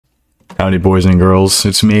Howdy boys and girls,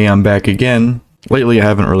 it's me, I'm back again. Lately I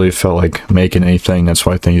haven't really felt like making anything, that's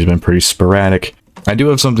why things have been pretty sporadic. I do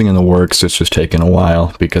have something in the works, it's just taken a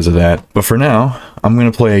while because of that. But for now, I'm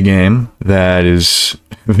gonna play a game that is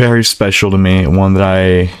very special to me, one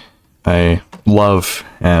that I love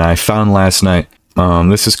and I found last night.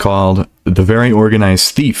 This is called The Very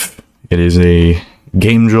Organized Thief. It is a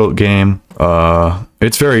game jolt game.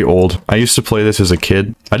 It's very old. I used to play this as a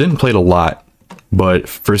kid. I didn't play it a lot, but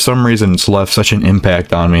for some reason it's left such an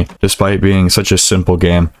impact on me, despite being such a simple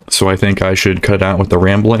game. So I think I should cut out with the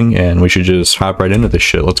rambling, and we should just hop right into this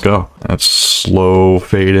shit. Let's go. Let's slow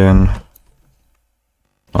fade in.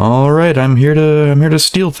 Alright, I'm here to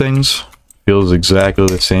steal things. Feels exactly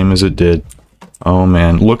the same as it did. Oh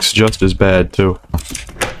man, looks just as bad too.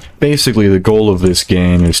 Basically, the goal of this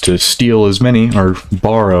game is to steal as many, or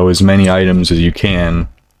borrow as many items as you can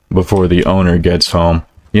before the owner gets home.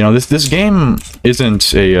 You know, this game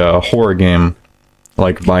isn't a horror game,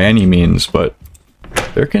 like, by any means, but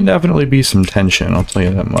there can definitely be some tension, I'll tell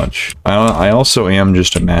you that much. I also am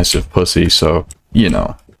just a massive pussy, so, you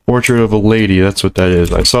know. Portrait of a lady, that's what that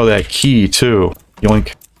is. I saw that key, too.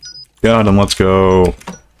 Yoink. Got him, let's go.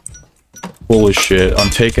 Full of shit.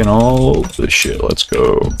 I'm taking all the shit, let's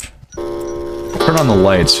go. Turn on the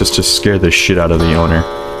lights just to scare the shit out of the owner,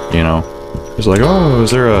 you know. It's like, oh,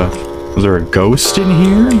 is there a ghost in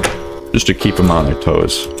here? Just to keep them on their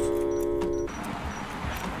toes.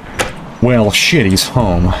 Well, shit, he's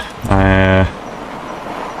home.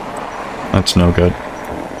 That's no good.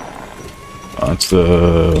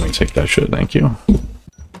 Let me take that shit, thank you.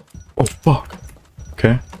 Oh, fuck.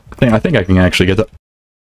 Okay. I think I can actually get that.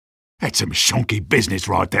 That's some shonky business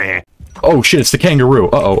right there. Oh shit, it's the kangaroo.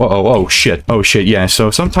 Oh shit. Oh shit, yeah, so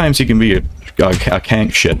sometimes he can be a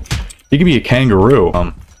he can be a kangaroo.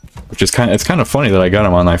 Which is it's kind of funny that I got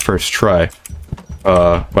him on my first try.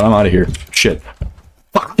 But I'm out of here. Shit.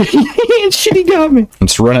 Fuck. Shit, he got me.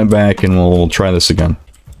 Let's run it back and we'll try this again.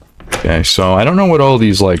 Okay, so I don't know what all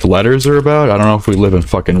these, like, letters are about. I don't know if we live in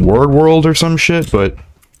fucking Word World or some shit, but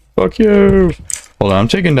fuck you. Hold on, I'm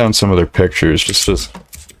taking down some of their pictures just as...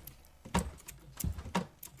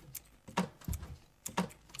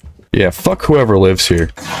 Yeah, fuck whoever lives here.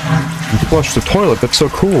 You can flush the toilet, that's so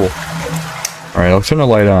cool. Alright, I'll turn the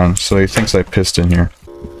light on so he thinks I pissed in here.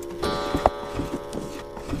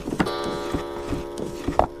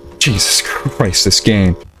 Jesus Christ, this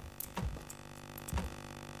game.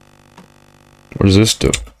 What does this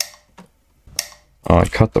do? Oh, I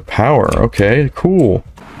cut the power. Okay, cool.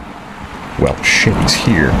 Well, shit, he's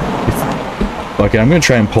here. Okay, I'm gonna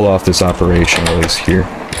try and pull off this operation while he's here.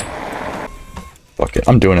 Fuck it,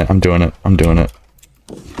 I'm doing it.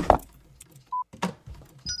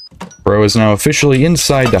 Bro is now officially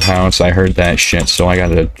inside the house. I heard that shit, so I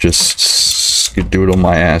gotta just skedoodle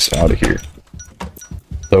my ass out of here.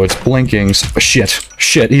 Though it's blinking. Shit,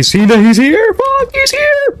 he's here. Fuck, he's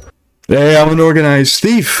here. Hey, I'm an organized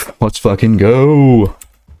thief. Let's fucking go.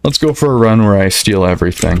 Let's go for a run where I steal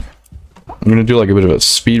everything. I'm gonna do like a bit of a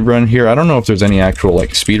speed run here. I don't know if there's any actual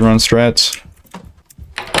like speed run strats.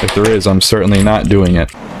 If there is, I'm certainly not doing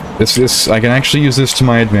it. I can actually use this to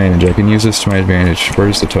my advantage.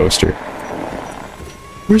 Where's the toaster?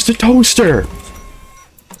 Where's the toaster?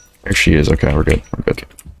 There she is. Okay, we're good.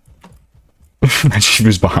 She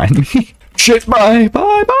was behind me. Shit, bye.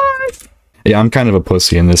 Yeah, I'm kind of a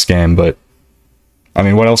pussy in this game, but... I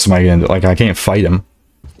mean, what else am I gonna do? Like, I can't fight him.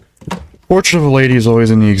 Portrait of a lady is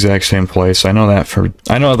always in the exact same place. I know that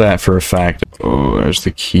for a fact. Oh, there's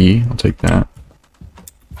the key. I'll take that.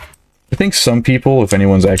 I think some people, if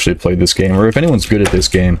anyone's actually played this game, or if anyone's good at this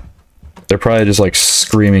game, they're probably just like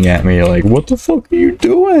screaming at me like, what the fuck are you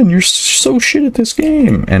doing? You're so shit at this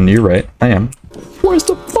game. And you're right, I am. Where's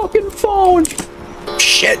the fucking phone?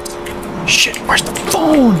 Shit, where's the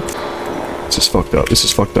phone? This is fucked up,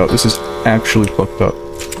 this is actually fucked up.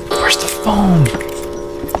 Where's the phone?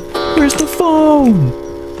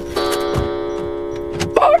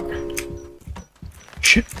 Fuck!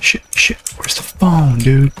 Shit, where's the phone,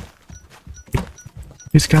 dude?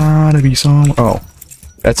 It's gotta be some... Oh.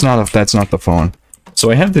 That's not the phone.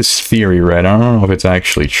 So I have this theory, right? I don't know if it's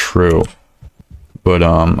actually true. But,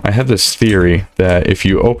 I have this theory that if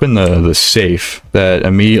you open the safe, that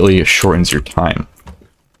immediately shortens your time.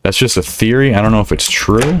 That's just a theory. I don't know if it's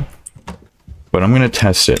true. But I'm gonna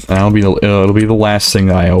test it. And it'll be the last thing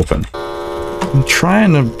that I open. I'm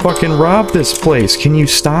trying to fucking rob this place. Can you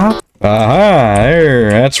stop? Aha! There!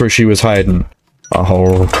 That's where she was hiding.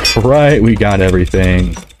 Alright, we got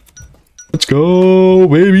everything. Let's go,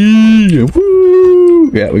 baby!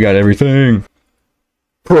 Woo! Yeah, we got everything.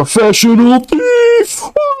 Professional thief!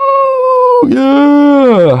 Woo!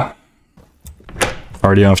 Yeah!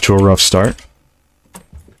 Already off to a rough start.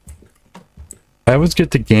 I always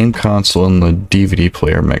get the game console and the DVD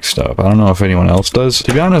player mixed up. I don't know if anyone else does.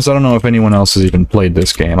 To be honest, I don't know if anyone else has even played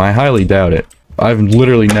this game. I highly doubt it. I've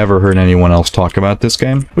literally never heard anyone else talk about this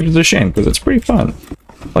game, which is a shame, because it's pretty fun.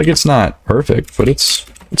 Like, it's not perfect, but it's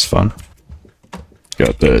fun.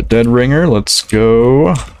 Got the dead ringer, let's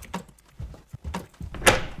go.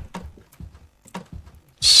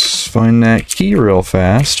 Let's find that key real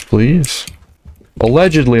fast, please.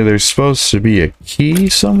 Allegedly, there's supposed to be a key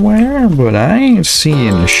somewhere, but I ain't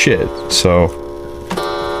seeing shit, so...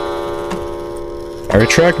 I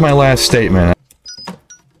retract my last statement.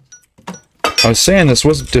 I was saying this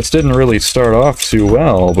didn't really start off too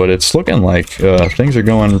well, but it's looking like things are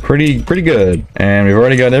going pretty good, and we've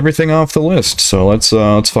already got everything off the list. So let's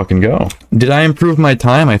fucking go. Did I improve my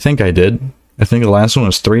time? I think I did. I think the last one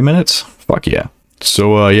was 3 minutes. Fuck yeah.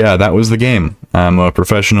 So yeah, that was the game. I'm a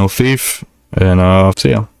professional thief, and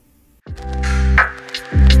see ya.